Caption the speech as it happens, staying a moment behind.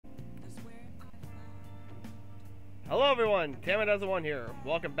Hello everyone, Tama1 here.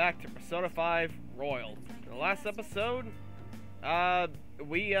 Welcome back to Persona 5 Royal. In the last episode,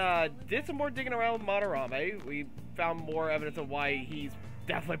 we did some more digging around with Madarame. We found more evidence of why he's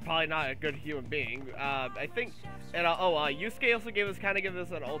definitely probably not a good human being. I think, and Yusuke also gave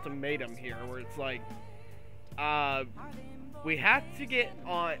us an ultimatum here, where it's like, we have to get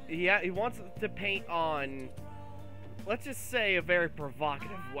on. He wants to paint on, let's just say, a very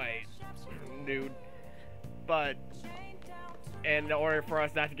provocative way, nude. But in order for us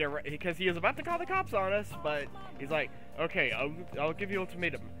not to get, because he was about to call the cops on us, but he's like, okay, I'll give you an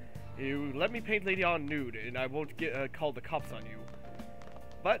ultimatum. You let me paint Lady on nude, and I won't get call the cops on you.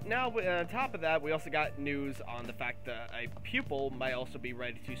 But now, on top of that, we also got news on the fact that a pupil might also be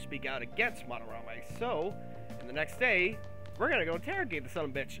ready to speak out against Madarame. So, in the next day, we're gonna go interrogate the son of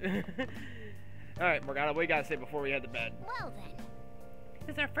a bitch. Alright, Morgana, what you gotta say before we head to bed? Well then.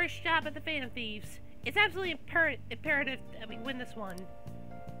 This is our first job at the Phantom Thieves. It's absolutely imperative that we win this one.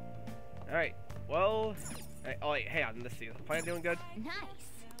 Alright, well... oh wait, hang on, let's see. Is the plan doing good? Nice.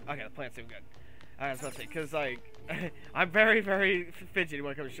 Okay, the plan's doing good. I was about to say, because, like, I'm very, very fidgety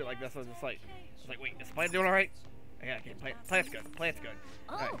when it comes to shit like this. I was just like, wait, is the plan doing alright? Okay, plan's good, plan's good.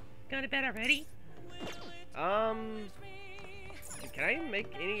 Oh. Alright. Going to bed already? Can I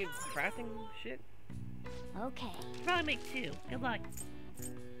make any crafting shit? Okay. Probably make 2. Good luck.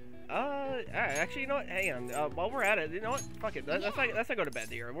 Alright, actually, you know what? Hang on. While we're at it, you know what? Fuck it. Let's not go to bed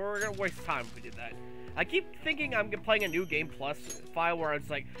here. We're gonna waste time if we did that. I keep thinking I'm playing a new Game Plus file where it's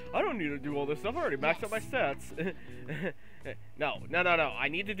like, I don't need to do all this stuff. I already maxed out my stats. No. I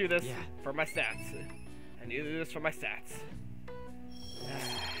need to do this for my stats. I need to do this for my stats.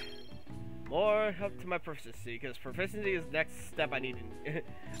 More help to my proficiency, because proficiency is the next step I need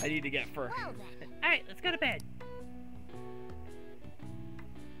to get for. Well then. Alright, let's go to bed.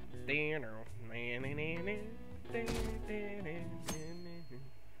 Well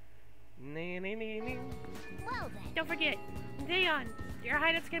then. Don't forget, Dayon, your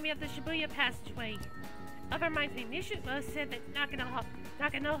hideout's gonna be up the Shibuya passageway. Other minds in Nishima said that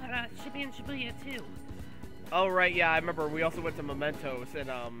Nakanohara should be in Shibuya too. Oh right, yeah, I remember. We also went to Mementos and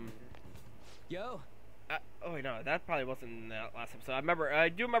Yo. oh wait, no, that probably wasn't in that last episode. I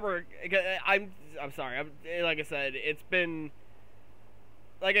do remember. I'm sorry. Like I said, it's been.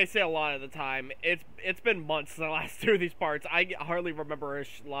 Like I say a lot of the time, it's been months the last 2 of these parts. I hardly remember a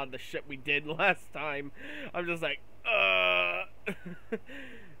lot of the shit we did last time. I'm just like,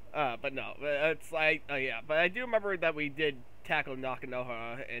 but no, it's like, yeah. But I do remember that we did tackle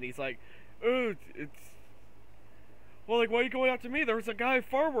Nakanohara, and he's like, well, like, why are you going after me? There's a guy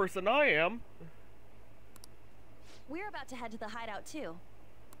far worse than I am. We're about to head to the hideout too.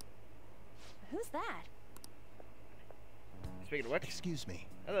 Who's that? Speaking of which, excuse me.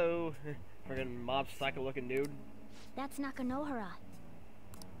 Hello, friggin' mob psycho looking dude. That's Nakanohara.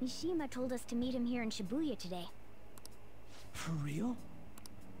 Mishima told us to meet him here in Shibuya today. For real?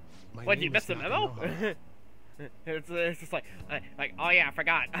 What, you missed the memo? it's just like, oh yeah, I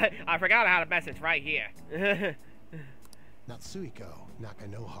forgot. I forgot I had a message right here. Natsuhiko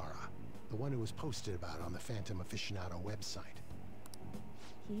Nakanohara, the one who was posted about on the Phantom Aficionado website.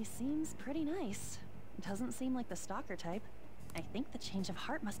 He seems pretty nice. Doesn't seem like the stalker type. I think the change of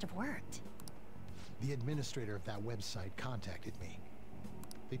heart must have worked. The administrator of that website contacted me.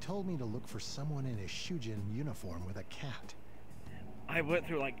 They told me to look for someone in a Shujin uniform with a cat. I went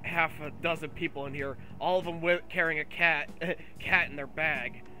through like half a dozen people in here, all of them carrying a cat in their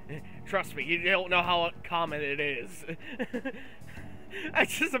bag. Trust me, you don't know how common it is. I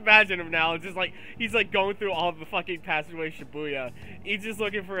just imagine him now, just like, he's like going through all the fucking passageway Shibuya. He's just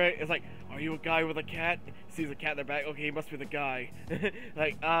looking for it. It's like, are you a guy with a cat? Sees a cat in their back. Okay, he must be the guy.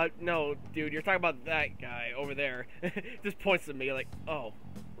 Like, no, dude, you're talking about that guy over there. Just points at me like, oh,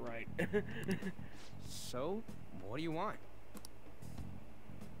 right. So, what do you want?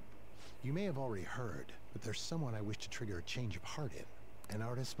 You may have already heard, but there's someone I wish to trigger a change of heart in. An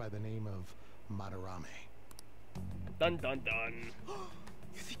artist by the name of Madarame. Dun dun dun.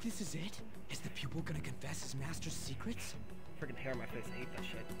 You think this is it? Is the pupil gonna confess his master's secrets? Freaking hair on my face. I hate that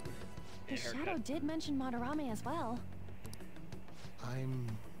shit. The shadow did mention Madarame as well. I'm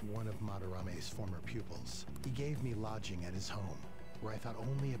one of Madarame's former pupils. He gave me lodging at his home, where I thought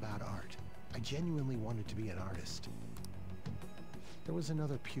only about art. I genuinely wanted to be an artist. There was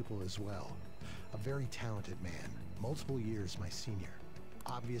another pupil as well, a very talented man, multiple years my senior.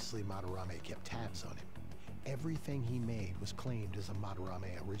 Obviously, Madarame kept tabs on him. Everything he made was claimed as a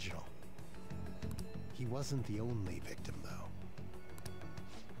Madarame original. He wasn't the only victim, though.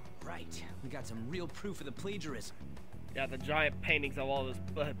 Right. We got some real proof of the plagiarism. Yeah, the giant paintings of all his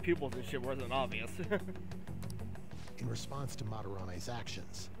pupils and shit wasn't obvious. In response to Madarame's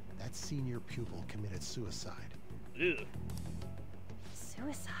actions, that senior pupil committed suicide. Ugh.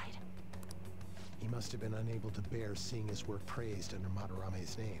 Suicide? He must have been unable to bear seeing his work praised under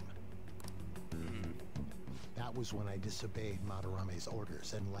Madarame's name. That was when I disobeyed Madarame's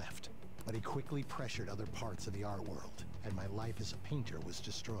orders and left. But he quickly pressured other parts of the art world, and my life as a painter was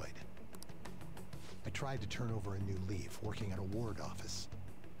destroyed. I tried to turn over a new leaf, working at a ward office,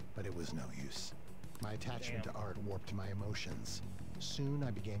 but it was no use. My attachment to art warped my emotions. Soon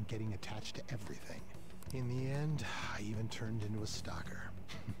I began getting attached to everything. In the end, I even turned into a stalker.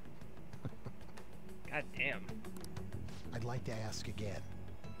 God damn. I'd like to ask again.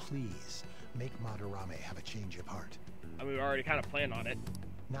 Please, make Madarame have a change of heart. I mean, we already kind of planned on it.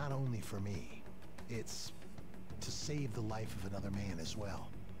 Not only for me, it's to save the life of another man as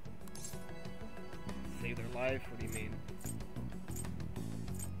well. Save their life? What do you mean?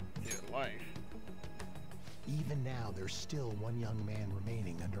 Save their life? Even now, there's still one young man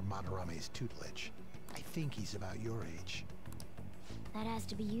remaining under Madarame's tutelage. I think he's about your age. That has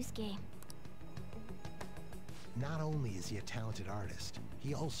to be Yusuke. Not only is he a talented artist,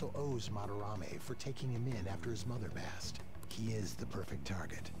 he also owes Madarame for taking him in after his mother passed. He is the perfect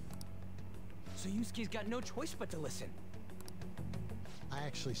target. So Yusuke's got no choice but to listen. I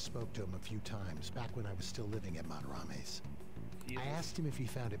actually spoke to him a few times back when I was still living at Madarame's. I asked him if he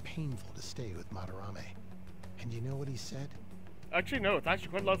found it painful to stay with Madarame. And you know what he said? Actually, no, it's actually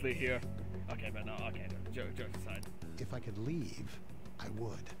quite lovely here. Okay, but no, okay, no, jokes aside. If I could leave, I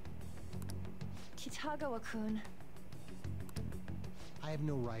would. Kitagawa-kun. I have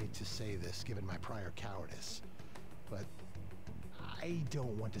no right to say this given my prior cowardice, but I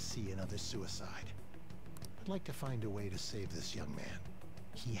don't want to see another suicide. I'd like to find a way to save this young man.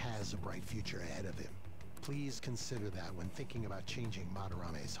 He has a bright future ahead of him. Please consider that when thinking about changing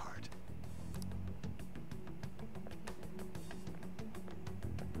Madarame's heart.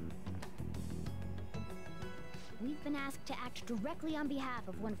 We've been asked to act directly on behalf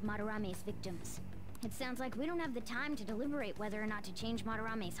of one of Madarame's victims. It sounds like we don't have the time to deliberate whether or not to change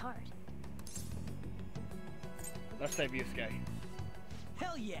Madarame's heart. Let's save Yusuke.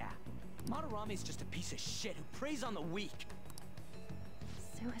 Hell yeah! Madarame's just a piece of shit who preys on the weak.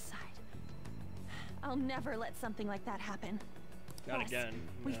 Suicide. I'll never let something like that happen. Not Plus, again.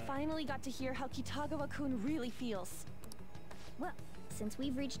 We finally got to hear how Kitagawa-kun really feels. Well, since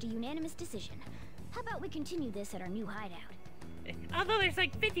we've reached a unanimous decision, how about we continue this at our new hideout? Although there's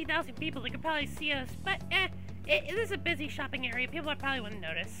like 50,000 people that could probably see us, but it is a busy shopping area. People probably wouldn't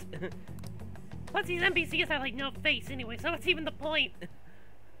notice. Plus these NPCs have like no face anyway, so what's even the point?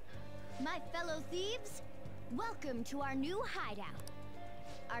 My fellow thieves, welcome to our new hideout.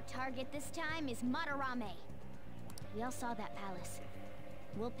 Our target this time is Madarame. We all saw that palace.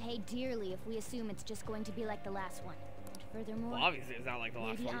 We'll pay dearly if we assume it's just going to be like the last one. And furthermore, Well, obviously it's not like the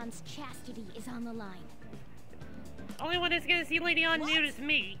last Lady one. Ann's chastity is on the line. Only one that's gonna see Lady Ann nude is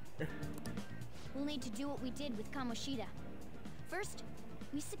me. We'll need to do what we did with Kamoshida. First,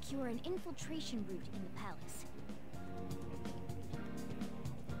 we secure an infiltration route in the palace.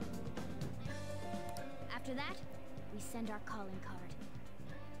 After that, we send our calling card.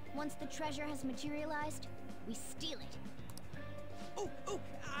 Once the treasure has materialized, we steal it. Oh,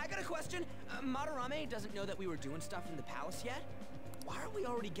 I got a question. Madarame doesn't know that we were doing stuff in the palace yet? Why are we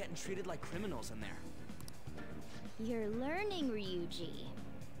already getting treated like criminals in there? You're learning, Ryuji.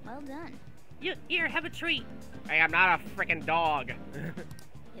 Well done. Here, have a treat. Hey, I'm not a freaking dog.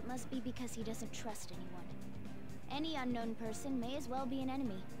 It must be because he doesn't trust anyone. Any unknown person may as well be an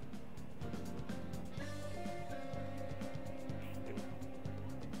enemy.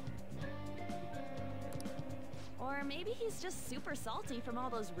 Or maybe he's just super salty from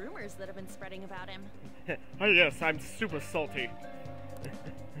all those rumors that have been spreading about him. Oh yes, I'm super salty.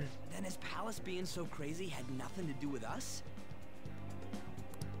 Then his palace being so crazy had nothing to do with us?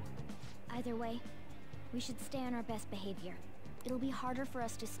 Either way, we should stay on our best behavior. It'll be harder for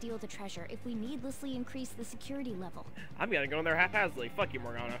us to steal the treasure if we needlessly increase the security level. I'm gonna go in there haphazardly. Fuck you,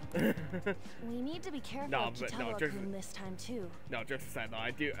 Morgana. We need to be careful No, of but no, Kitagawa-kun this time too. No, just aside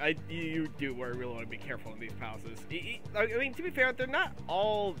though, you do really want to be careful in these palaces. I mean, to be fair, they're not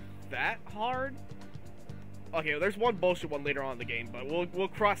all that hard. Okay, there's one bullshit one later on in the game, but we'll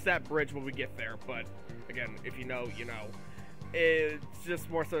cross that bridge when we get there. But again, if you know, you know. It's just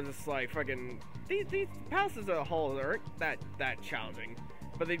more so just like fucking these palaces as a whole aren't that challenging,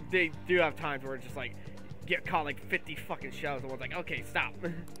 but they do have times where it's just like get caught like 50 fucking shells and one's like, okay, stop.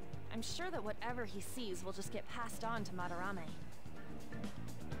 I'm sure that whatever he sees will just get passed on to Madarame.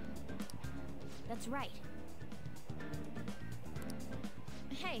 That's right.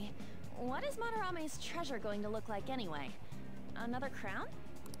 Hey, What is Madarame's treasure going to look like anyway? Another crown?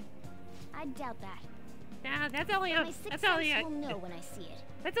 I doubt that. Nah, that's only a My sixth that's sense only a will know when I see it.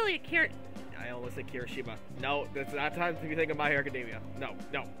 that's only a cure. I almost said Kirishima. No, that's not time to be thinking My Hero Academia. No,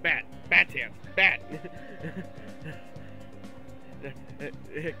 no, bad. Bad, Tan. Bad.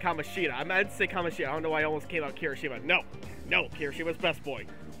 Kamoshida. I meant to say Kamoshida. I don't know why I almost came out Kirishima. No. No, Kirishima's best boy.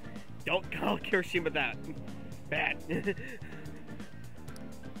 Don't call Kirishima that. Bad.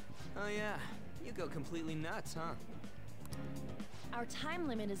 Oh yeah, you go completely nuts, huh? Our time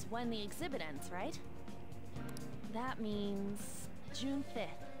limit is when the exhibit ends, right? That means June 5th.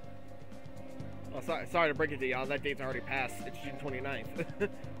 Well, sorry to break it to y'all. That date's already passed. It's June 29th.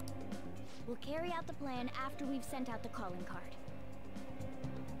 We'll carry out the plan after we've sent out the calling card.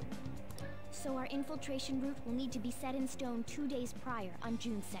 So our infiltration route will need to be set in stone 2 days prior on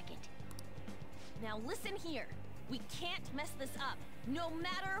June 2nd. Now listen here. We can't mess this up, no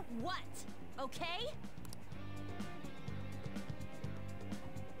matter what, okay?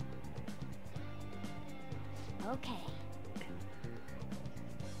 Okay.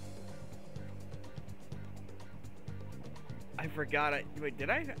 I forgot. Wait, did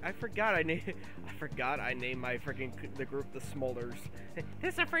I? I forgot. I forgot. I named my freaking the group the Smolders.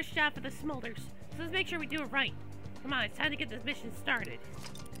 This is our first shot for the Smolders, so let's make sure we do it right. Come on, it's time to get this mission started.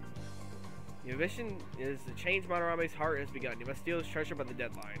 Your mission is to change Madarame's heart has begun. You must steal his treasure by the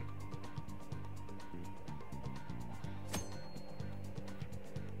deadline.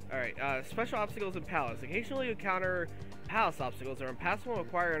 Alright, special obstacles in Palace. Occasionally you encounter Palace obstacles that are impassable and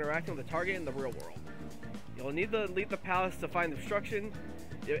require interacting with the target in the real world. You'll need to leave the Palace to find the obstruction.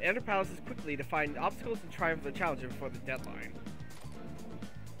 You enter Palaces quickly to find obstacles and triumph the challenge before the deadline.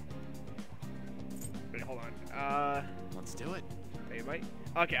 Wait, hold on. Let's do it. Maybe might.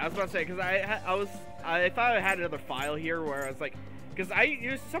 Okay, I was about to say, because I thought I had another file here where I was like, because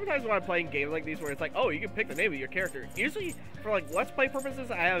sometimes when I'm playing games like these where it's like, oh, you can pick the name of your character. Usually for like let's play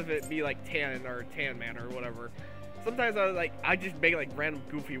purposes, I have it be like Tan or Tan Man or whatever. Sometimes I just make like random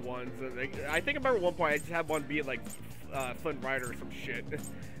goofy ones. Like, I think I remember one point I just had one be like Flynn Rider or some shit.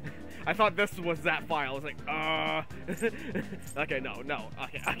 I thought this was that file. I was like, okay, no,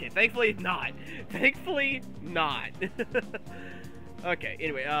 okay, thankfully not. Thankfully not. Okay,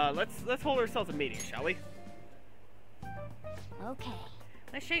 anyway, let's hold ourselves a meeting, shall we? Okay.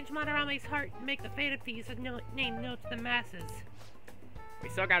 Let's change Madarame's heart and make the Phantom Thieves a name known to the masses. We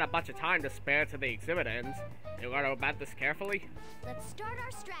still got a bunch of time to spare to the exhibit ends. You want to about this carefully? Let's start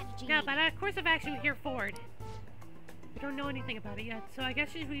our strategy. Now, by that course of action here forward. We don't know anything about it yet, so I guess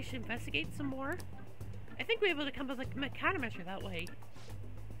we should investigate some more. I think we're able to come up with a countermeasure that way.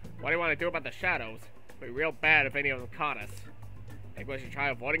 What do you want to do about the shadows? It'd be real bad if any of them caught us. Think we should try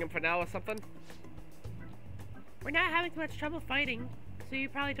avoiding them for now or something? We're not having too much trouble fighting, so you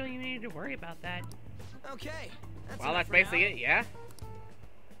probably don't even need to worry about that. Okay. Well, that's basically it, yeah?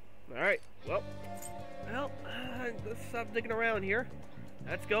 Alright, well, let's stop digging around here.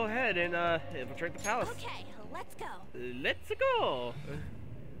 Let's go ahead and infiltrate the palace. Okay, let's go. Let's go!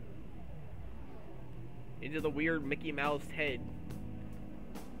 Into the weird Mickey Mouse head.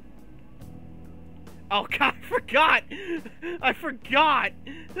 Oh god, I forgot! I forgot!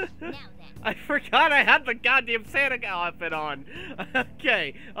 Now then. I forgot I had the goddamn Santa outfit on.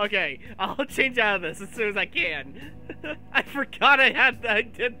 Okay, I'll change out of this as soon as I can. I forgot I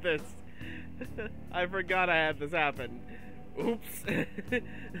did this. I forgot I had this happen. Oops.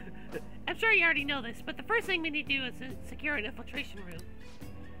 I'm sure you already know this, but the first thing we need to do is secure an infiltration route.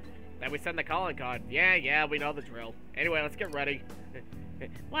 Then we send the calling card. Yeah, we know the drill. Anyway, let's get ready.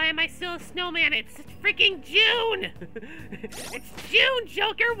 Why am I still a snowman? It's freaking June! It's June,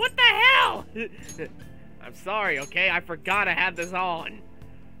 Joker! What the hell? I'm sorry, okay? I forgot I had this on.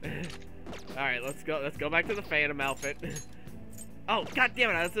 Alright, let's go back to the Phantom outfit. Oh, god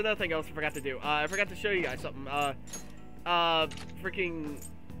damn it, that's another thing I also forgot to do. I forgot to show you guys something. Freaking...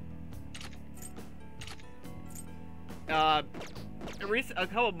 a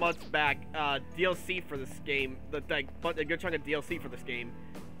couple months back, DLC for this game, a good chunk of DLC for this game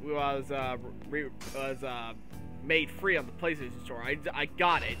was made free on the PlayStation Store. I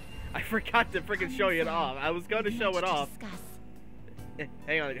got it. I forgot to freaking show you it off. I was going to show it off.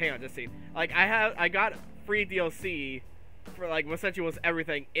 Hang on, just see. Like I got free DLC for like essentially was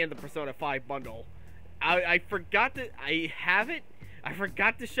everything in the Persona 5 bundle. I forgot to. I have it. I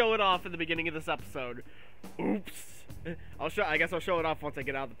forgot to show it off in the beginning of this episode. Oops. I guess I'll show it off once I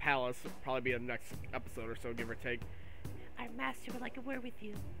get out of the palace. It'll probably be the next episode or so, give or take. Our master would like a word with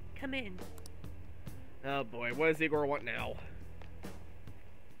you. Come in. Oh boy, what does Igor want now?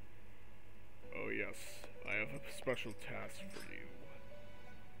 Oh yes, I have a special task for you.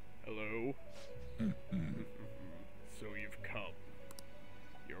 Hello.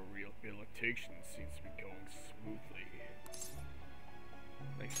 rehabilitation seems to be going smoothly.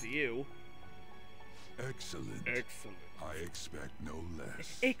 Thanks to you. Excellent. Excellent. I expect no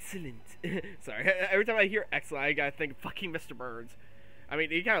less. Excellent. Sorry, every time I hear excellent, I gotta think fucking Mr. Burns. I mean,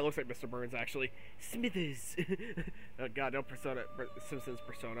 he kind of looks like Mr. Burns, actually. Smithers. Oh god, no Persona, Simpsons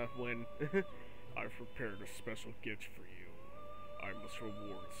Persona when I've prepared a special gift for you. I must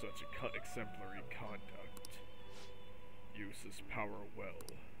reward such exemplary conduct. Use this power well.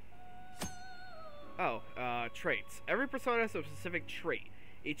 Oh, traits. Every Persona has a specific trait,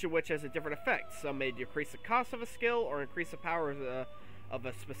 each of which has a different effect. Some may decrease the cost of a skill or increase the power of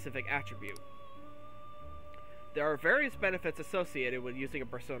a specific attribute. There are various benefits associated with using a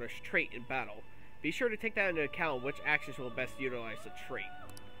Persona's trait in battle. Be sure to take that into account which actions will best utilize the trait.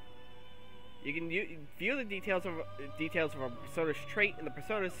 You can view the details of a Persona's trait in the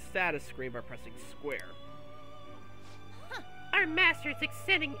Persona's status screen by pressing square. Our master is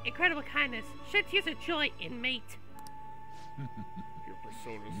extending incredible kindness. Shed tears of joy, inmate. Your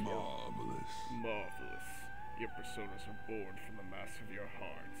personas Marvelous. marvelous. Your personas are born from the mass of your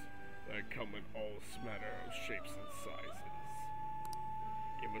heart. They come in all manner of shapes and sizes.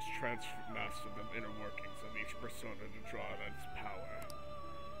 You must master the inner workings of each persona to draw on its power.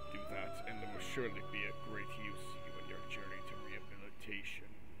 Do that, and there will surely be a great use to you in your journey to rehabilitation.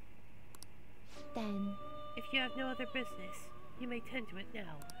 Then, If you have no other business, you may tend to it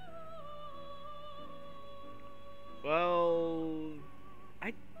now. Well,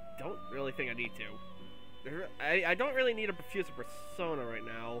 I don't really think I need to. I don't really need to fuse a persona right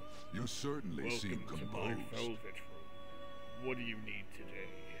now. You certainly seem Welcome to my composed. velvet room. What do you need today?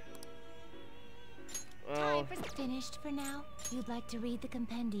 time Well, for finished for now. You'd like to read the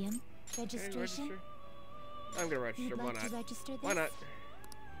compendium? can I Registration? register? I'm gonna register. You'd Why like not? to register this? Why not?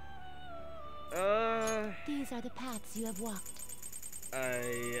 These are the paths you have walked.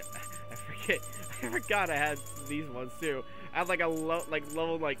 I forgot I had these ones too. I had like a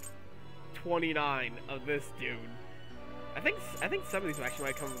level like 29 of this dude. I think some of these actually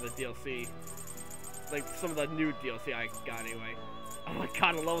might come from the DLC. Like some of the new DLC I got anyway. Oh my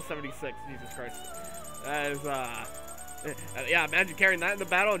god, a level 76. Jesus Christ. That is yeah, imagine carrying that in the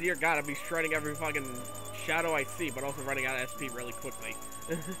battle. Dear god, I'd be shredding every fucking shadow I see, but also running out of SP really quickly.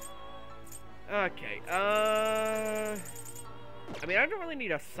 Okay, I mean, I don't really need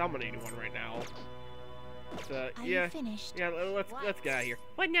to summon anyone right now. So, Are yeah. you finished? Yeah, let's get out of here.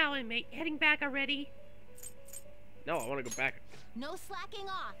 What now, inmate? Heading back already? No, I want to go back. No slacking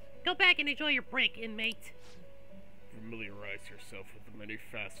off. Go back and enjoy your break, inmate. Familiarize yourself with the many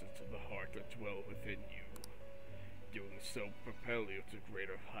facets of the heart that dwell within you. Doing so propel you to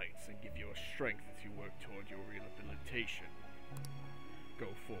greater heights and give you a strength as you work toward your rehabilitation. Go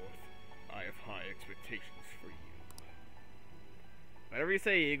forth. I have high expectations for you. Whatever you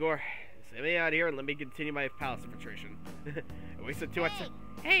say, Igor. Send me out here and let me continue my palace infiltration. I wasted too much time.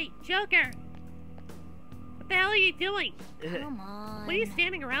 Hey, Joker! What the hell are you doing? Come on. What are you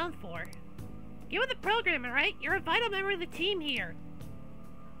standing around for? Get with the program, alright? You're a vital member of the team here.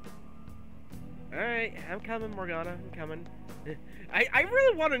 Alright, I'm coming, Morgana. I'm coming. I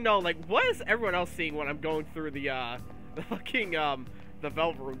really want to know, like, what is everyone else seeing when I'm going through the fucking, the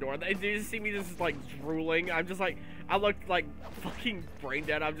Velvet Room door? They just see me just, like, drooling. I'm just, like, I look, like, fucking brain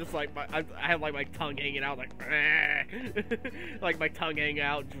dead. I'm just, like, I have, like, my tongue hanging out, like, like, my tongue hanging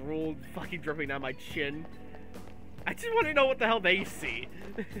out, drool fucking dripping down my chin. I just want to know what the hell they see.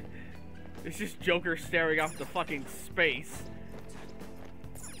 It's just Joker staring off the fucking space.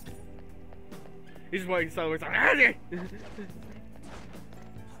 He's just waiting so it's like,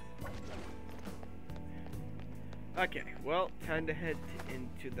 okay, well, time to head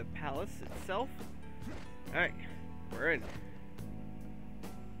into the palace itself. Alright, we're in.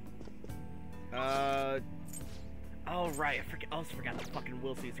 Oh right, I also forgot the fucking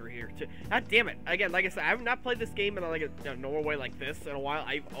Wilsies are here too. God damn it! Again, like I said, I have not played this game in like a normal way like this in a while.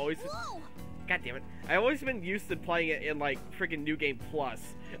 I've always, god damn it, I've always been used to playing it in like freaking New Game Plus.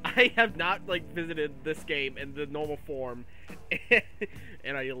 I have not like visited this game in the normal form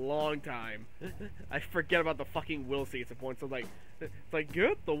in a long time. I forget about the fucking Wilsies at points. So like, it's like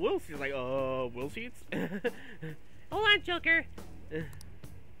good the Wilsies, like Wilsies. Hold on, Joker.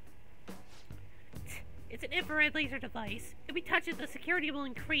 It's an infrared laser device. If we touch it, the security will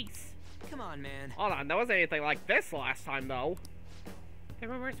increase. Come on, man. Hold on, there wasn't anything like this last time though. The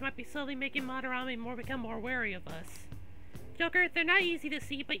rumors might be slowly making Madarame become more wary of us. Joker, they're not easy to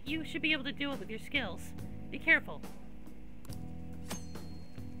see, but you should be able to do it with your skills. Be careful.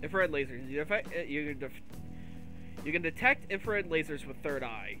 Infrared lasers. You can detect infrared lasers with third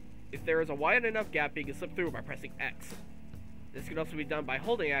eye. If there is a wide enough gap, you can slip through by pressing X. This can also be done by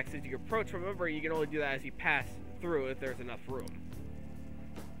holding X as you approach. Remember, you can only do that as you pass through if there's enough room.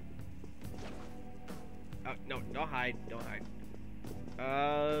 Oh, no, don't hide. Don't hide.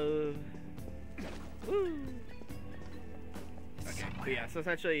 Woo. Okay, but yeah, so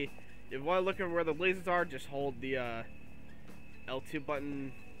essentially, if you want to look at where the lasers are, just hold the L2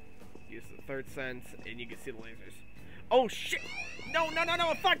 button, use the third sense, and you can see the lasers. Oh shit! No, no, no,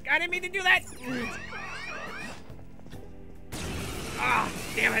 no! Fuck! I didn't mean to do that! Ah,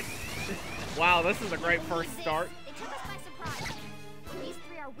 damn it! Wow, this is a great first start. They took us by surprise. These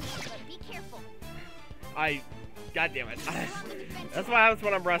three are weak, but be careful. God damn it. That's what happens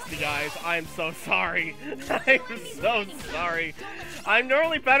when I'm rusty, guys. I'm so sorry. I'm so sorry. I'm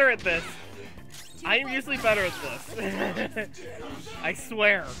normally better at this. I am usually better at this. I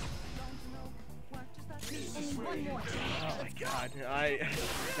swear. Oh my god.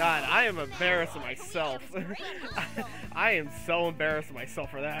 I am embarrassed of myself. I am so embarrassed of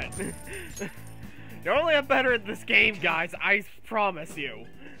myself for that. Normally I'm better at this game, guys. I promise you.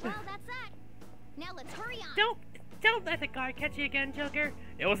 Well, that's that. Now let's hurry on. Don't let the guard catch you again, Joker.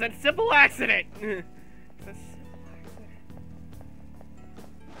 It was a simple accident.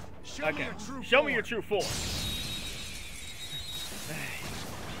 Okay, show me your true form.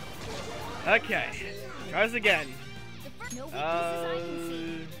 Okay, try this again. No weaknesses I can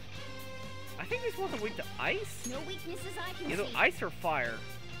see. I think these ones are weak to ice. No weaknesses I can Either see. ice or fire.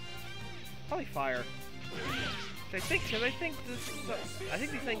 Probably fire. I think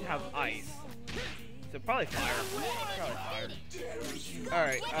these things have ice. So probably fire. Probably fire.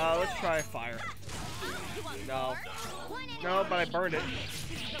 Alright, let's try fire. No. No, but I burned it.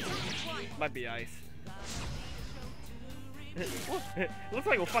 Might be ice. It looks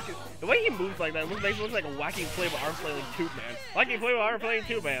like a fucking... The way he moves like that makes it look like a wacky inflatable arm flailing tube man. Wacky inflatable arm flailing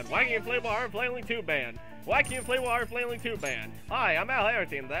tube man. Wacky inflatable arm flailing tube man. Wacky inflatable arm flailing tube man. Hi, I'm Al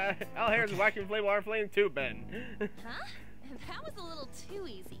Harrington. Al Harrington's wacky inflatable arm flailing tube man. Huh? That was a little too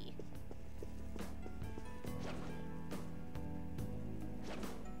easy.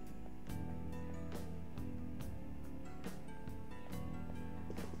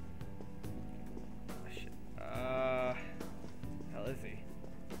 Shit. Hell is he?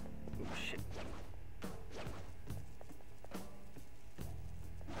 Oh shit.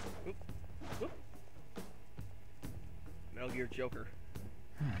 Oop. Oop. Metal Gear Joker.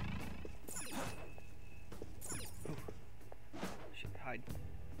 Ooh. Shit, hide.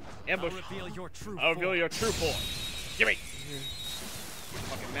 Ambush. I'll reveal your true I'll reveal your true form. Give me.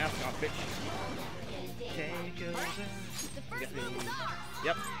 Fucking mask off, bitch. Take over. The first move is ours.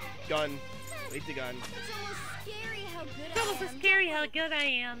 Yep. Gun. Lead the gun. It's almost scary how good It's almost I so am. scary how good I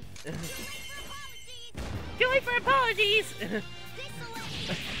am. Too late for apologies!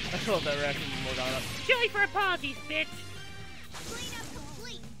 I love that reaction from Morgana. Too late for apologies, bitch! Clean up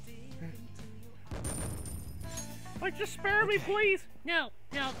complete. Like, just spare me, please. No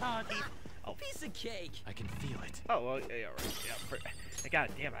apologies. Oh. Piece of cake. I can feel it. Oh, well, yeah, right. Yeah, God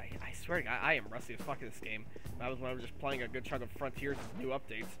damn, I swear to God, I am rusty as fuck in this game. That was when I was just playing a good chunk of Frontiers' new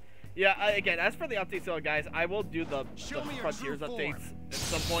updates. Yeah, again, as for the updates, though, guys, I will do the Frontiers updates at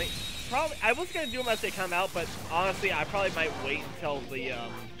some point. Probably, I was gonna do them as they come out, but honestly, I probably might wait until the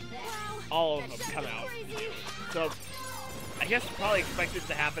all of them come out. So, I guess probably expect it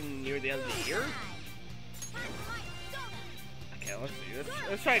to happen near the end of the year. Okay, let's see.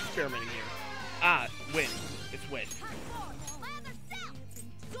 Let's try experimenting here. Ah, win. It's win.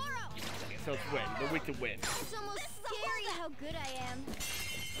 Okay, so it's win. The weak to win. It's almost scary how good I am.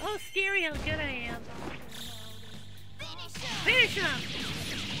 Oh, scary how good I am. Finish him. Finish him!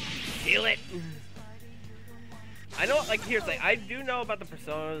 Kill it. I know, like, here's the thing. I do know about the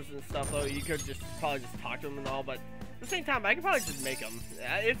personas and stuff, though. You could just probably just talk to them and all, but at the same time, I could probably just make them.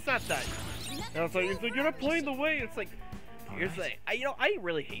 It's not that. You know, it's like you're not playing the way. It's like, here's the thing. I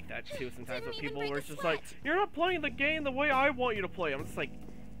really hate that too. Sometimes with people where it's just like, you're not playing the game the way I want you to play. I'm just like,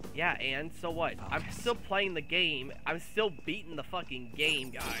 yeah, and so what? I'm still playing the game. I'm still beating the fucking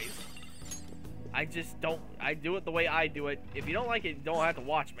game, guys. I just don't. I do it the way I do it. If you don't like it, you don't have to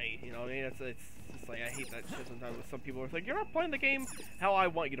watch me. You know what I mean? It's just like, I hate that shit sometimes with some people. It's like, you're not playing the game how I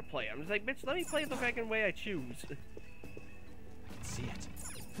want you to play. I'm just like, bitch, let me play it the fucking way I choose. I can see it.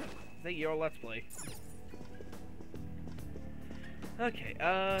 Is that your Let's Play? Okay,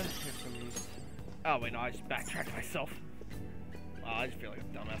 here's some... Oh, wait, no, I just backtracked myself. Wow, I just feel like a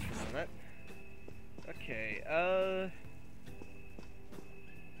dumbass for doing that. Okay, God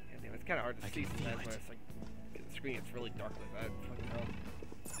damn, it's kind of hard to see sometimes when it's like, the screen gets really dark like that. Fucking hell.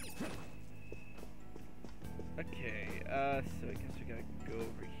 Okay, so I guess we gotta go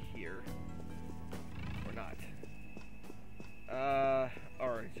over here. Or not.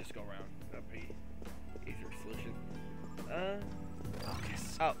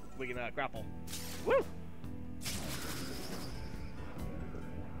 grapple. Woo!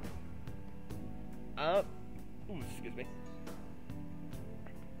 Ooh, excuse me.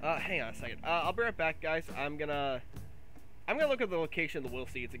 Hang on a second. I'll be right back, guys. I'm gonna look at the location of the will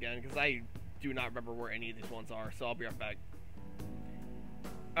seeds again, because I do not remember where any of these ones are, so I'll be right back.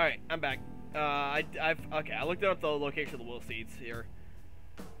 Alright, I'm back. I looked up the location of the will seeds here.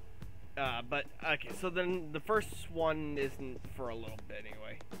 But, okay, so then the first one isn't for a little bit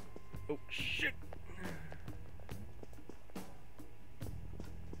anyway. Oh, shit!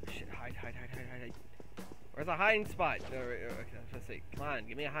 Shit, hide. Where's a hiding spot? Okay, let's see. Come on,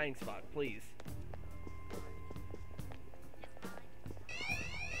 give me a hiding spot, please.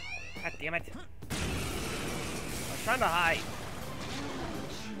 God damn it. I was trying to hide.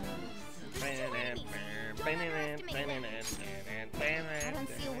 I don't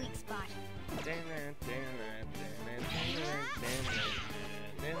see a weak spot.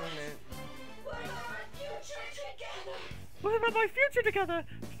 What about my future together?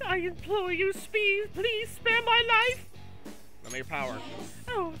 I implore you, Speed, please spare my life. Let me your power.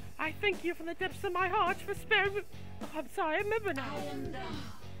 Oh, I thank you from the depths of my heart for sparing me. Oh, I'm sorry, I remember now.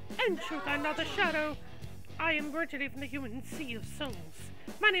 In truth, I'm not a shadow. I am originally from the human sea of souls.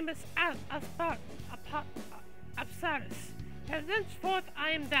 My name is Apsaris, and thenceforth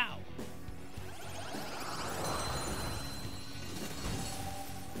I am thou.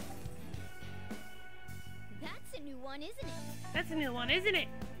 That's a new one, isn't it? That's a new one, isn't it?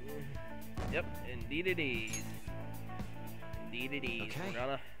 Yep, indeed it is. Indeed it is. Okay. We're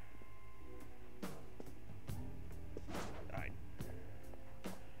gonna... Alright.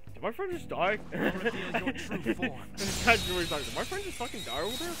 Did my friend just die? Reveal your true form. Did my friend just fucking die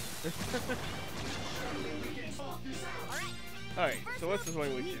over there? Alright, so what's this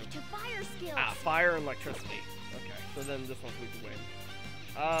one we do? To fire skills. Ah, fire and electricity. Okay, so then this one we can win.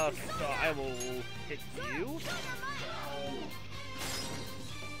 Okay, so I will hit you.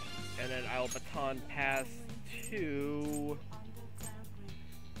 And then I'll baton pass to...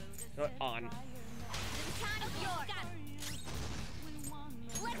 on.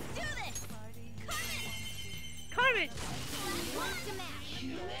 Let's do this! Carmen!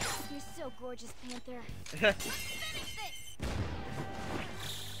 You're so gorgeous, Panther.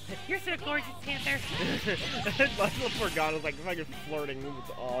 You're so gorgeous, Panther. My little forgot, I was like fucking flirting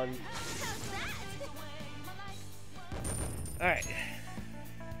with on. Alright.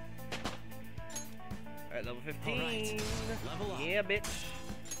 Alright, level 15. Alright, level up. Yeah, bitch.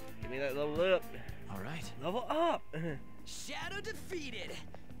 Give me that level up. Alright. Level up! Shadow defeated!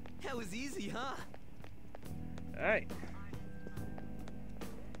 That was easy, huh? Alright.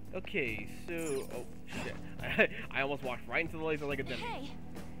 Okay, so... Oh, shit. I almost walked right into the laser like a dummy. Hey,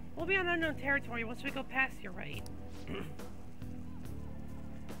 We'll be on unknown territory once we go past your right.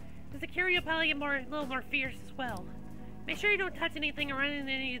 The security will probably get a little more fierce as well. Make sure you don't touch anything or run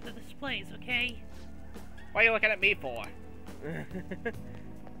into any of the displays, okay? What are you looking at me for?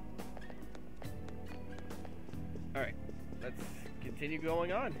 Alright, let's continue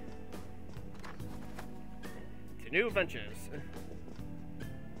going on. To new adventures.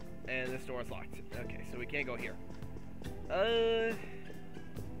 And this door is locked. Okay, so we can't go here. Oh!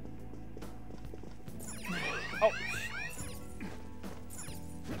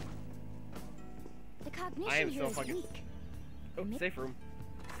 the cognition I am here so is fucking... weak. Oh, safe room.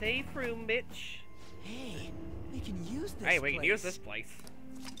 Safe room, bitch. Hey, we can use this Hey, we can place. use this place.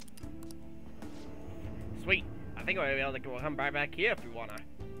 Sweet. I think we'll be able to come right back here if we wanna.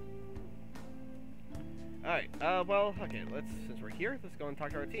 Alright, well, okay, since we're here, let's go and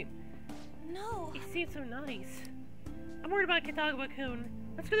talk to our team. No. You seem so nice. I'm worried about Kitagawa-kun.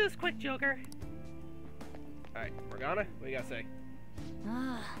 Let's do this quick, Joker. Alright, Morgana, what do you gotta say?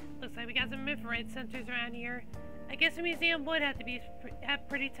 Ah, Looks like we got some infrared sensors around here. I guess the museum would have to have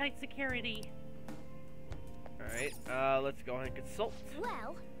pretty tight security. Alright, let's go ahead and consult.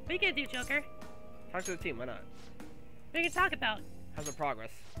 Well, What are you gonna do, Joker? Talk to the team, why not? What are you gonna talk about? How's the progress?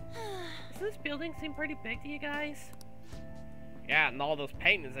 Doesn't this building seem pretty big to you guys? Yeah, and all those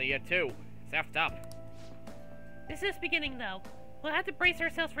paintings in here too. It's effed up. This is beginning, though. We'll have to brace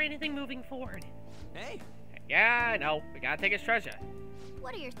ourselves for anything moving forward. Hey, Yeah, I know. We gotta take his treasure.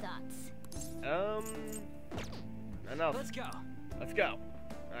 what are your thoughts? I don't know. let's go. Let's go.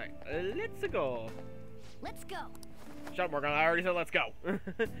 Alright, let's go. Let's go. Shut up, Morgana. I already said let's go. I already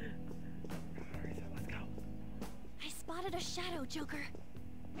said let's go. I spotted a shadow, Joker.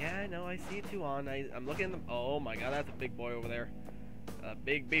 Yeah, I know. I see it too on. I'm looking at them. Oh my god, that's a big boy over there. A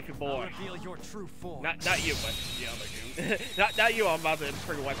big beefy I'll boy. reveal your true form. Not you, but the other dude. not you. I'm about to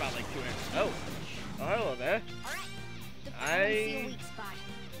freaking wipe out like 2x. Oh. Oh, hello there. All right. The I- I see a weak spot.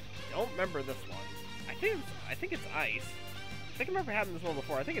 don't remember this one. I think it's ice. I think I remember having this one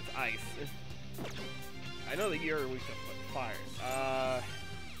before. I think it's ice. I know that you're weak to fire.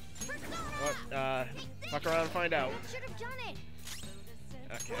 What? Fuck around and find out. Should have done it.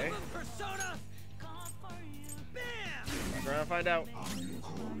 Okay. Persona! Bam! Fuck around and find out.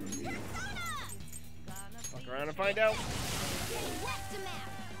 Fuck around and find out. Left a map.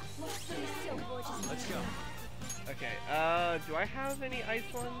 So gorgeous. Let's go. Okay, do I have any ice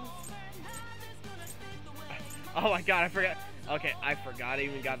ones? Oh my god, I forgot. Okay, I forgot I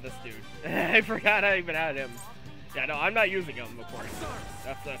even got this dude. I forgot I even had him. Yeah, no, I'm not using him, of course.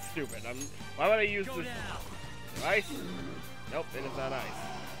 That's stupid. Why would I use this? Ice? Nope, it is not ice.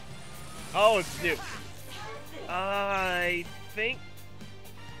 Oh, it's Nuke. I think.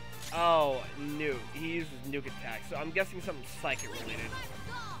 Oh, Nuke. He uses Nuke attack, so I'm guessing something psychic related.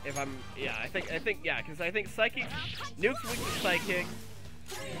 If I'm, yeah, I think, yeah, because I think psychic. Nuke's weak to psychic.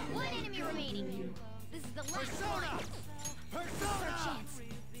 One enemy remaining. This is the last one.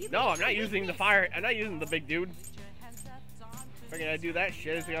 No, I'm not using the fire. I'm not using the big dude. Freaking I do that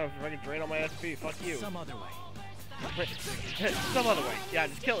shit, it's gonna freaking drain all my SP. Fuck you. Some other way. Some other way. Yeah,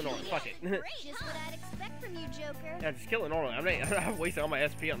 just kill it normally. Fuck it. Just what I'd expect from you, Joker. Yeah, just kill it normally. I'm not wasting all my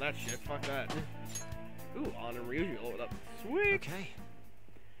SP on that shit. Fuck that. Ooh, on and Ryuji load up. Sweet. Okay.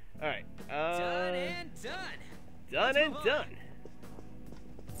 Alright. Done and done. Done and done.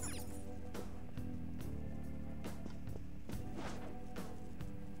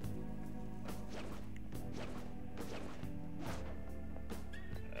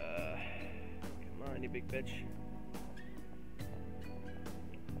 Come on, you big bitch.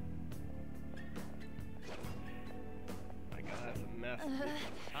 My god, that's a mess.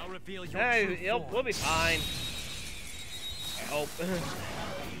 I'll reveal your Hey, true yep, form. we'll be fine. I hope.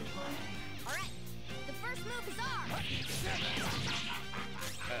 All right. The first move is ours.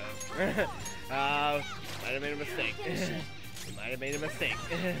 Might have made a mistake. You might have made a mistake.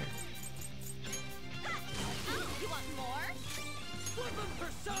 You want more? Flip him,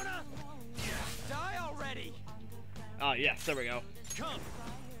 Persona! Die already! Oh, yes, there we go. Come!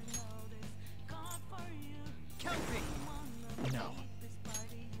 Count me! No.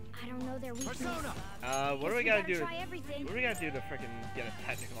 I don't know their weakness. Persona! What do we gotta do? Try everything. What do we gotta do to freaking get a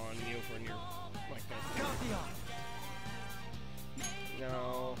technical on you when you're like this? Count the eye.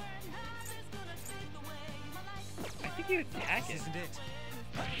 No. I think you attack it. This isn't it.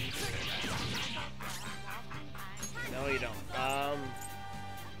 No, you don't.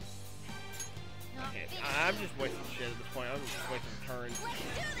 Okay, I'm just wasting shit at this point. I'm just wasting turns. Let's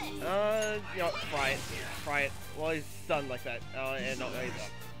do this. You know, fry it. Fry it. Well, he's stunned like that. Oh, and no, he's up.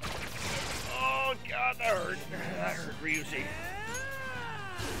 Oh, God, that hurt. That hurt, Ryuji.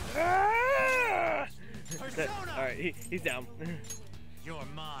 Ah! Alright, he's down. You're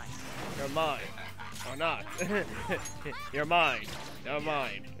mine. You're mine. Or not. You're mine. You're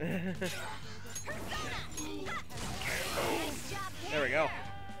mine. There we go.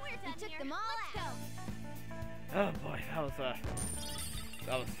 We took them all out. Oh boy, that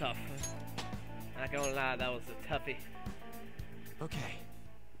was tough. Not gonna lie, that was a toughie. Okay.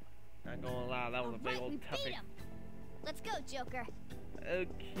 Not gonna lie, that was a big Alright, old we beat toughie. 'em. Let's go, Joker.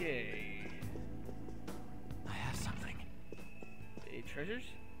 Okay. I have something. Any treasures?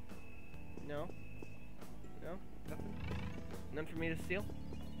 No. No? Nothing? None for me to steal?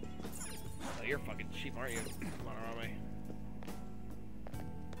 Oh, you're fucking cheap, aren't you? Madarame.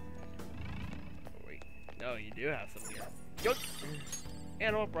 Oh, wait. No, you do have something here. Go!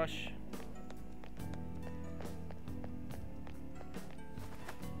 Animal brush.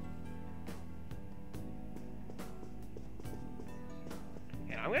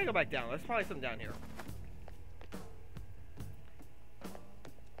 Yeah, I'm gonna go back down. There's probably something down here.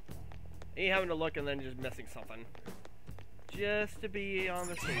 Ain't having to look and then just missing something. Just to be on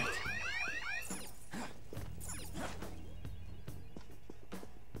the safe.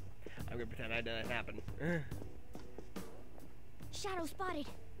 I'm gonna pretend that didn't happen. Shadow spotted.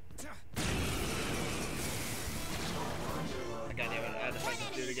 God damn it, I had to fight this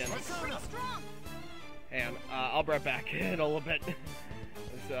dude again. Pretty strong. And I'll be right back in a little bit.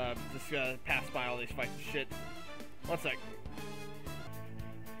 Let's just pass by all these fights and shit. One sec.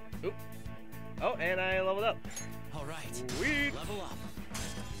 Oop. Oh, and I leveled up. All right. Sweet. Level up.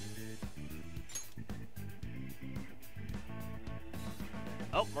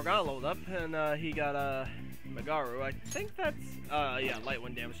 Oh, Morgana leveled up, and he got Magaru. I think that's yeah, light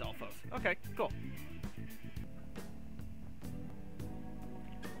one damage to all foes. Okay, cool.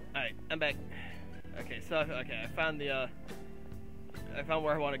 All right, I'm back. Okay, so okay, I found the I found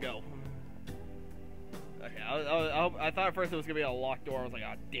where I want to go. Okay, I thought at first it was gonna be a locked door. I was like,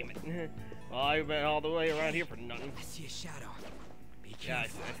 oh, damn it. Well, I went all the way around here for nothing. I see a shadow. Be Yeah,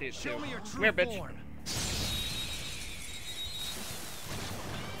 careful. I see it Show too. me your Come true here, bitch. form.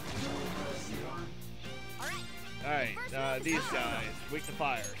 Alright, these guys, weak to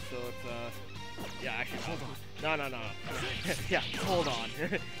fire, so let's, yeah, actually, hold on. No. Yeah, hold on.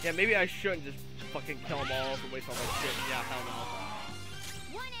 Yeah, maybe I shouldn't just fucking kill them all and waste all my shit. Yeah, hell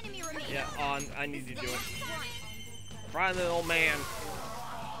One enemy remaining. no. Yeah, I need to do it. Right, the old man.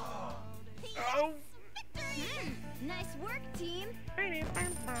 Oh! Nice work, team.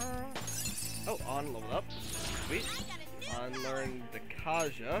 Oh, on leveled up. Sweet. On learned the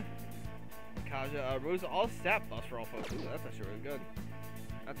Kaja. Removes all stat buffs for all folks. Ooh, that's actually really good.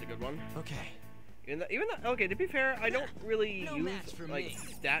 That's a good one. Okay. Even though, okay, to be fair, I don't really No use match for like me.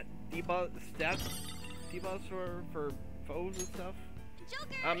 stat debuffs for foes and stuff.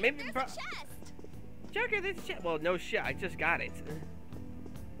 Joker, Maybe there's pro- a chest. Joker, this shit. Well, no shit, I just got it.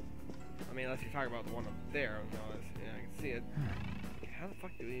 I mean, unless you're talking about the one up there, you know, yeah, I can see it. How the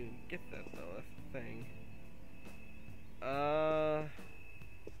fuck do we even get that though? That's the thing.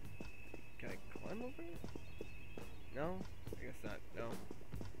 Can I climb over it? No, I guess not.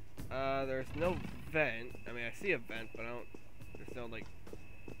 No. There's no vent. I mean, I see a vent, but I don't. There's no like,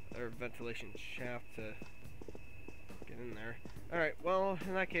 or ventilation shaft to get in there. All right. Well,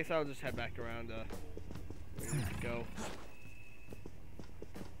 in that case, I'll just head back around. Where we need to go.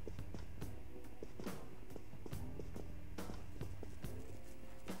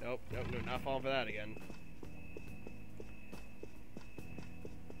 Nope, not falling for that again.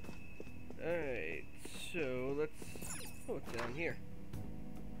 Alright, so let's... Oh, it's down here.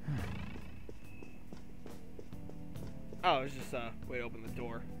 Oh, it's just way to open the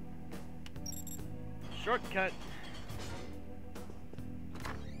door. Shortcut.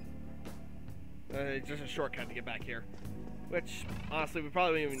 Just a shortcut to get back here. Which, honestly, we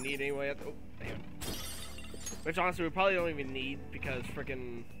probably don't even need anyway. Oh, damn. Which, honestly, we probably don't even need because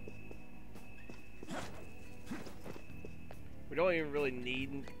frickin'... We don't even really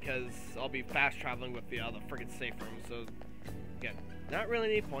need because I'll be fast traveling with the frickin' safe room. So, again, not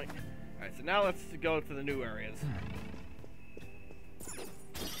really any point. Alright, so now let's go to the new areas.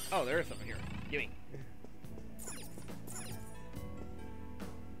 Oh, there is something here. Gimme.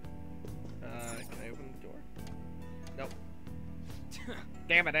 Can I open the door? Nope.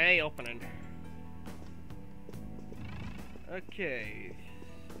 Damn it, I ain't opening. Okay.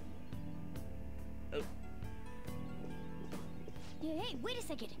 Oh. Hey, wait a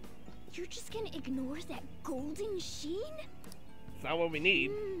second. You're just gonna ignore that golden sheen? It's not what we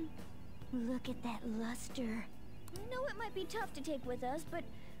need. Look at that luster. I know it might be tough to take with us, but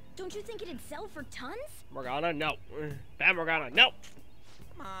don't you think it'd sell for tons? Morgana, no. Bam, Morgana, no.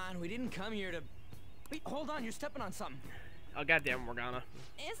 Come on, we didn't come here to... Wait, hold on, you're stepping on something. Oh, goddamn, Morgana.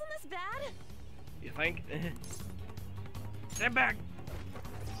 Isn't this bad? You think? Stand back.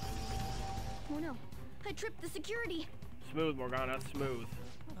 Oh no, I tripped the security. Smooth, Morgana, smooth.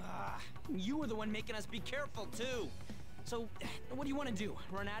 You were the one making us be careful, too. So, what do you want to do?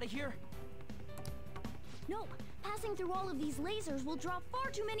 Run out of here? No, passing through all of these lasers will draw far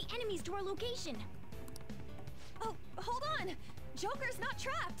too many enemies to our location. Oh, hold on. Joker's not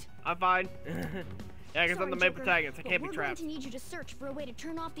trapped. I'm fine. Yeah, because I'm the main Joker, protagonist. I but can't be we're trapped. going to need you to search for a way to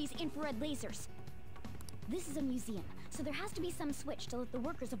turn off these infrared lasers. This is a museum, so there has to be some switch to let the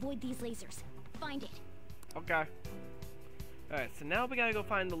workers avoid these lasers. Find it. Okay. Alright, so now we gotta go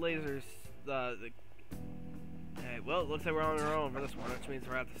find the lasers. Alright, well, it looks like we're on our own for this one, which means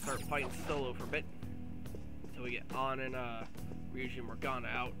we're gonna have to start fighting solo for a bit. Until we get on and, Ryuji Morgana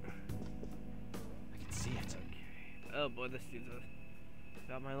out. I can see it. Okay. Oh boy, this dude's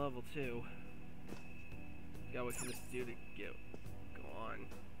about my level too. Gotta wait for this dude to go on.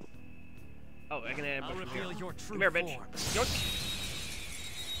 Oh, I can ambush I'll him here. reveal your true Come here, bitch. form. Yoink.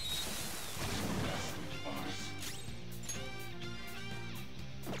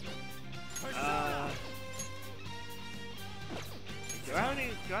 Do I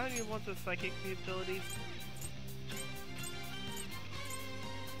have any ones with psychic abilities?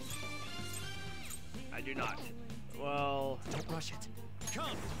 I do not. Well, Don't rush it.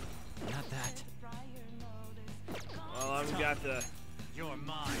 Come! Not that. well, I've got to. You're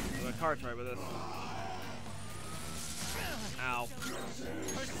mine. My card's right with this. Ow.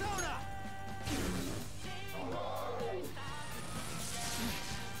 Persona!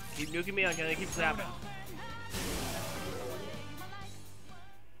 Keep nuking me, I'm gonna keep zapping.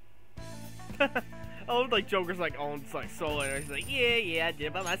 Oh, like Joker's like on like solo, and he's like, yeah, I did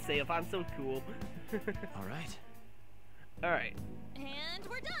it by myself. I'm so cool. All right. All right. And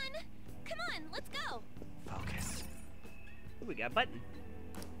we're done. Come on, let's go. Focus. Ooh, we got a button.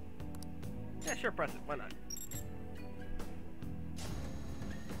 Yeah, sure, press it. Why not?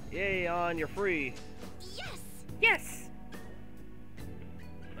 Yay, on, you're free. Yes! Yes!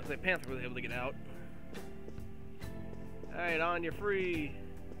 Looks like Panther was able to get out. Alright, on, you're free.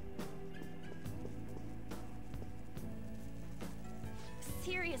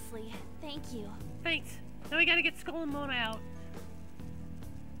 Seriously, thank you. Thanks. Now we gotta get Skull and Mona out.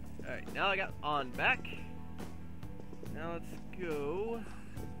 Alright, now I got on back. Now let's go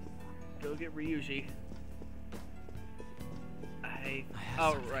get Ryuji.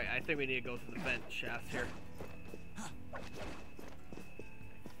 Oh, right, I think we need to go to the vent shaft here. I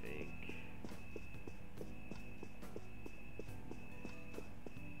think.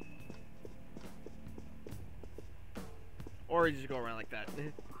 Or you just go around like that.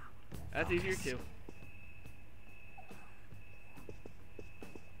 That's easier too.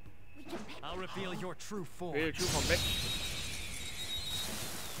 I'll reveal your true form. Real true form, bitch.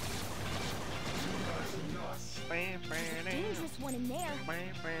 Dangerous one in there. Ooh,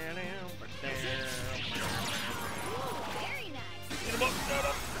 very nice. Get him up, get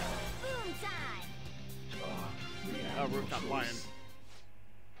up. Boom time. Oh, rooftop lion.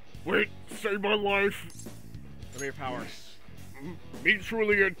 Wait, save my life. Give me your power. Me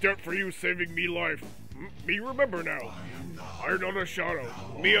truly a debt for you saving me life. Me remember now. I am not a shadow.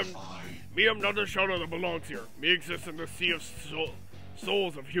 Me am not a shadow that belongs here. Me exists in the sea of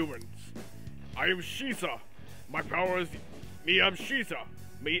souls of humans. I am Shisa. My power is I'm Shisa.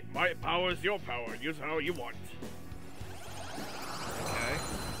 My power is your power. Use it how you want. Okay.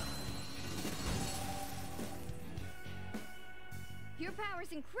 Your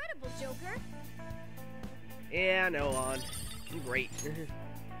power's incredible, Joker. Yeah, no, on. Great.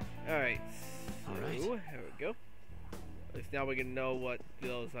 Alright. So, Alright. There we go. At least now we can know what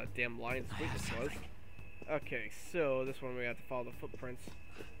those damn lions' weakness was. Okay, so this one we have to follow the footprints.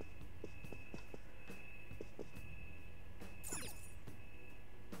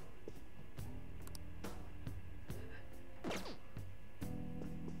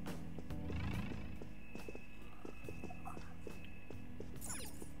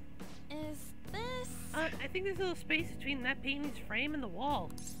 Is this... I think there's a little space between that painting's frame and the wall.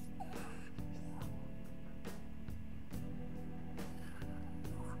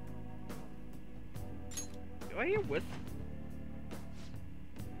 Do I hear whistle?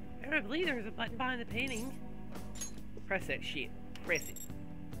 I believe there's a button behind the painting. Press that shit. Press it.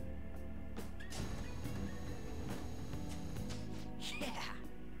 Yeah.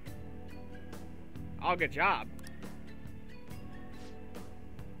 Oh, good job.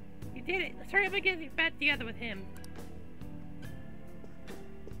 You did it. Let's hurry up and get back together with him.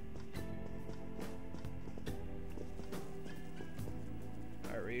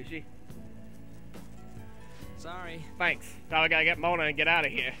 Alright, Ryuji. Sorry. Thanks. Now we gotta get Mona and get out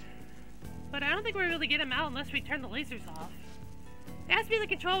of here. But I don't think we're able to get him out unless we turn the lasers off. There has to be the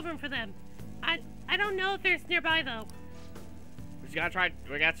control room for them. I don't know if there's nearby though. We just gotta try.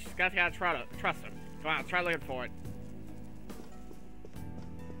 We gotta try to trust him. Come on, try looking for it.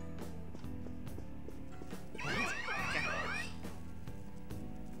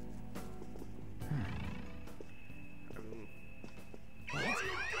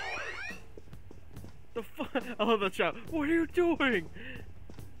 The fuck? I love that shot. What are you doing?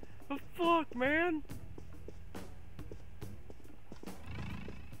 The fuck, man?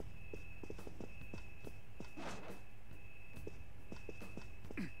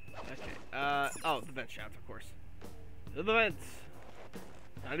 Okay. Oh, the vent shaft, of course. To the vents.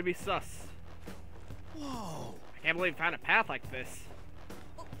 Time to be sus. Whoa. I can't believe I found a path like this.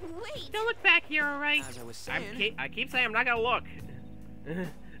 Oh, wait. Don't look back here, alright? As I was saying. I keep saying I'm not gonna look.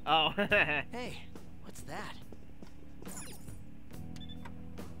 Oh. Hey, what's that?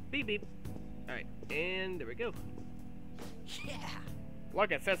 Beep beep. Alright, and there we go. Yeah.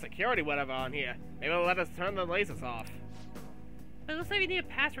 Look, it says security whatever on here. Maybe it'll let us turn the lasers off. It looks like we need a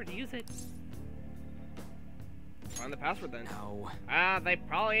password to use it. Find the password then. No. They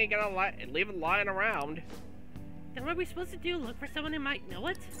probably ain't gonna leave it lying around. Then what are we supposed to do? Look for someone who might know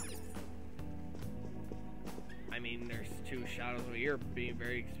it? I mean, there's two shadows over here being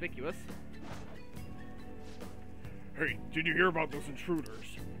very conspicuous. Hey, did you hear about those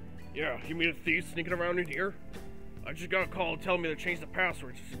intruders? Yeah, you mean a thief sneaking around in here? I just got a call telling me to change the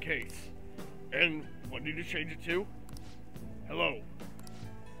password just in case. And what did you change it to? Hello.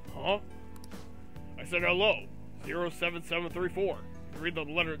 Huh? I said hello. 07734. If you read the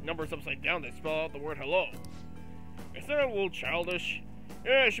numbers upside down, they spell out the word hello. Isn't that a little childish?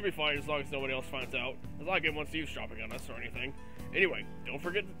 Yeah, it should be fine as long as nobody else finds out. As long as anyone sees shopping on us or anything. Anyway, don't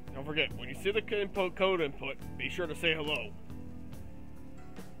forget, when you see the code input, be sure to say hello.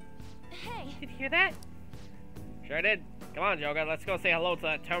 Hey, Did you hear that? Sure did. Come on, Joker, let's go say hello to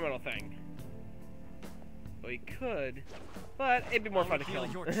that terminal thing. We could, but it'd be more fun to kill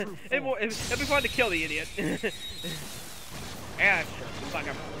him. It'd be fun to kill the idiot. Yeah, sure. Fuck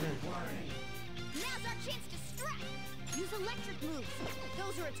him. now's our chance to strike. Use electric moves.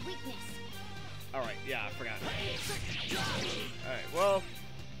 Those are its weakness. Alright, yeah, I forgot. Alright, well,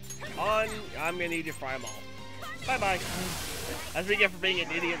 I'm gonna need to fry them all. Bye-bye. That's what we get for being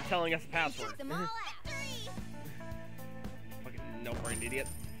an idiot and telling us the password. Took them all out. Fucking no-brain idiot.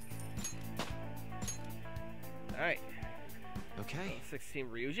 Alright, Okay. 16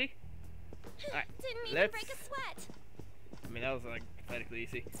 Ryuji. Alright, Didn't even let's... break a sweat. I mean, that was like pathetically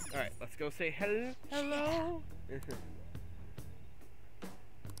easy. Alright, let's go say hello. Hello.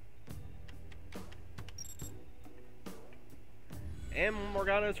 And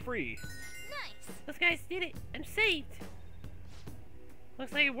Morgana's free. Nice. Those guys did it. I'm saved.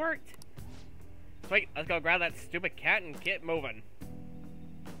 Looks like it worked. Sweet, let's go grab that stupid cat and get moving.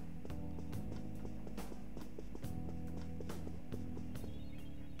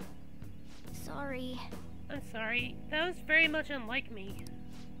 Sorry. I'm sorry. That was very much unlike me.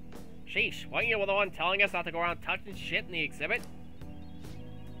 Sheesh, weren't you the one telling us not to go around touching shit in the exhibit?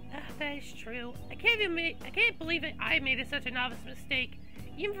 That is true. I can't believe it. I made such a novice mistake,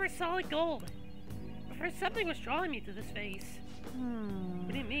 even for solid gold. But first, something was drawing me to this vase.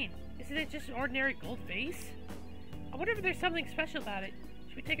 What do you mean? Isn't it just an ordinary gold vase? I wonder if there's something special about it.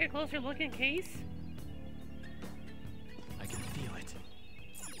 Should we take a closer look in case? I can feel it.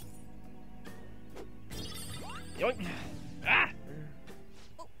 Yoink. Ah!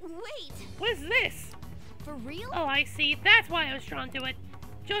 Wait. What is this? For real? Oh, I see. That's why I was drawn to it.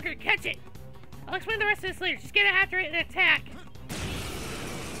 Joker, catch it! I'll explain the rest of this later. Just get after it and attack.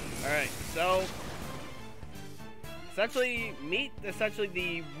 Alright, so... meet essentially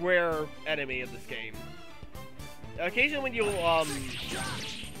the rare enemy of this game. Occasionally when you,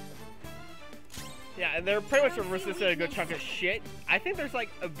 yeah, and they're pretty much resistant to a good chunk of shit. I think there's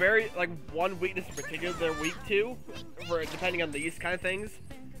like a very, like, one weakness in particular they're weak to, for depending on these kind of things.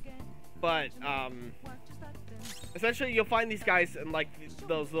 But, essentially you'll find these guys in like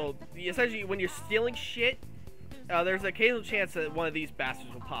those little, essentially when you're stealing shit, there's an occasional chance that one of these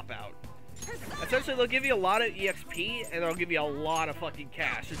bastards will pop out. Essentially they'll give you a lot of EXP and they'll give you a lot of fucking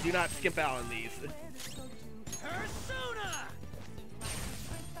cash, so do not skimp out on these. Persona!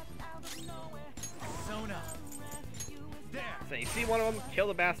 Persona! There! So you see one of them, kill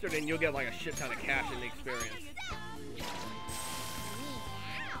the bastard, and you'll get like a shit ton of cash in the experience.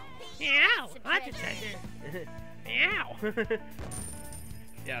 Meow! That's a treasure. Meow!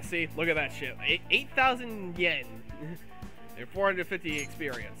 Yeah, see, look at that shit. 8,000 yen and 450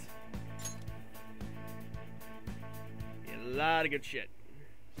 experience. A lot of good shit.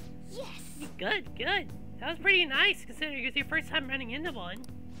 Yes. Good, good. That was pretty nice, considering it was your first time running into one.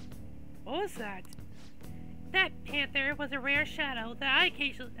 What was that? That panther was a rare shadow that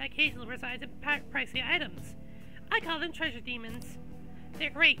occasionally resides in pricey items. I call them treasure demons. They're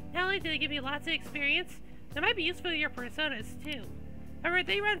great. Not only do they give you lots of experience, they might be useful to your personas too. However,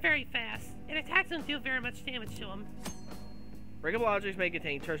 they run very fast, and attacks don't do very much damage to them. Breakable objects may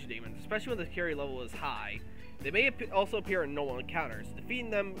contain treasure demons, especially when the carry level is high. They may also appear in normal encounters.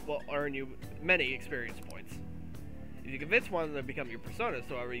 Defeating them will earn you many experience points. If you convince one of them to become your personas,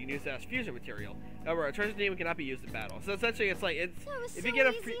 however, you can use that as fusion material. However, a treasure demon cannot be used in battle. So essentially, it's like if you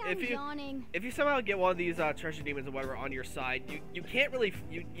get if you somehow get one of these treasure demons or whatever on your side, you can't really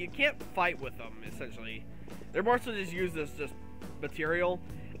you can't fight with them. Essentially, they're more so just used as just material.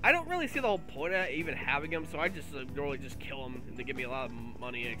 I don't really see the whole point of even having them, so I just normally just kill them and they give me a lot of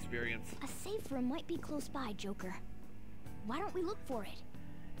money and experience. A safe room might be close by, Joker. Why don't we look for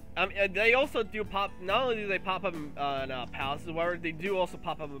it? They also do pop. Not only do they pop up in palaces, however, they do also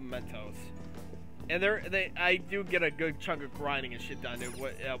pop up in mementos. And I do get a good chunk of grinding and shit done.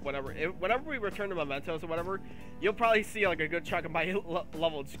 Whenever we return to mementos or whatever, you'll probably see like a good chunk of my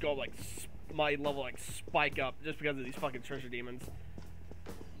level just go like spike up just because of these fucking treasure demons.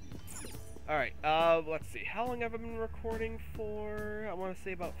 All right, let's see. How long have I been recording for? I want to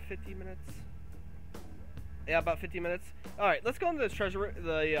say about 50 minutes. Yeah, about 15 minutes. All right, let's go into the treasure,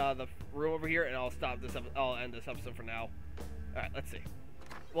 the room over here, and I'll stop this. I'll end this episode for now. All right, let's see.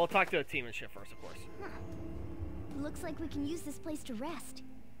 We'll talk to a team and shit first, of course. Huh. Looks like we can use this place to rest.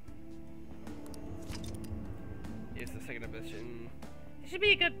 Here's the second edition. It should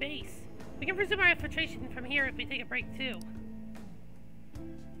be a good base. We can resume our infiltration from here if we take a break too.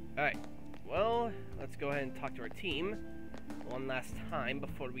 Alright, well, let's go ahead and talk to our team one last time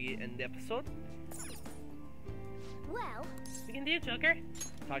before we end the episode. Well, We can do it, Joker.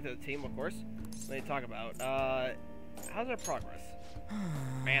 Talk to the team, of course. What do you talk about? How's our progress?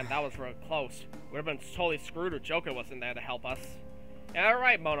 Man, that was real close. Would have been totally screwed if Joker wasn't there to help us. Yeah,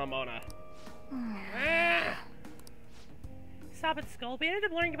 alright, Mona. Ah! Stop it, Skull. We ended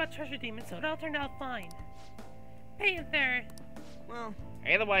up learning about treasure demons, so it all turned out fine. Panther! Well,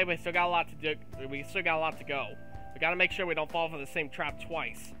 Either way, we still got a lot to do. We still got a lot to go. We gotta make sure we don't fall for the same trap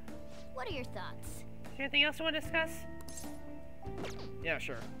twice. what are your thoughts? Is there anything else you want to discuss? Yeah,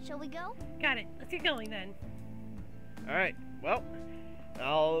 sure. Shall we go? Got it. Let's get going then. Alright, well,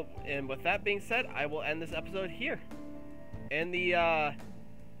 and with that being said, I will end this episode here. In the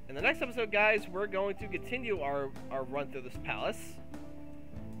next episode, guys, we're going to continue our run through this palace.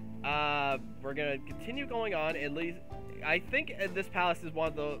 We're gonna continue going on. At least, I think this palace is one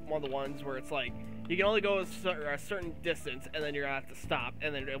of the ones where it's like you can only go a certain distance, and then you're gonna have to stop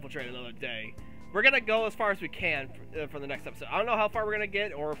and then infiltrate another day. We're gonna go as far as we can for the next episode. I don't know how far we're gonna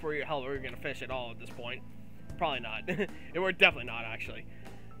get, or if we're gonna finish it all at this point. Probably not. And we're definitely not, actually.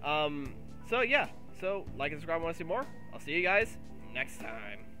 So yeah. So like and subscribe if you want to see more. I'll see you guys next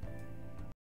time.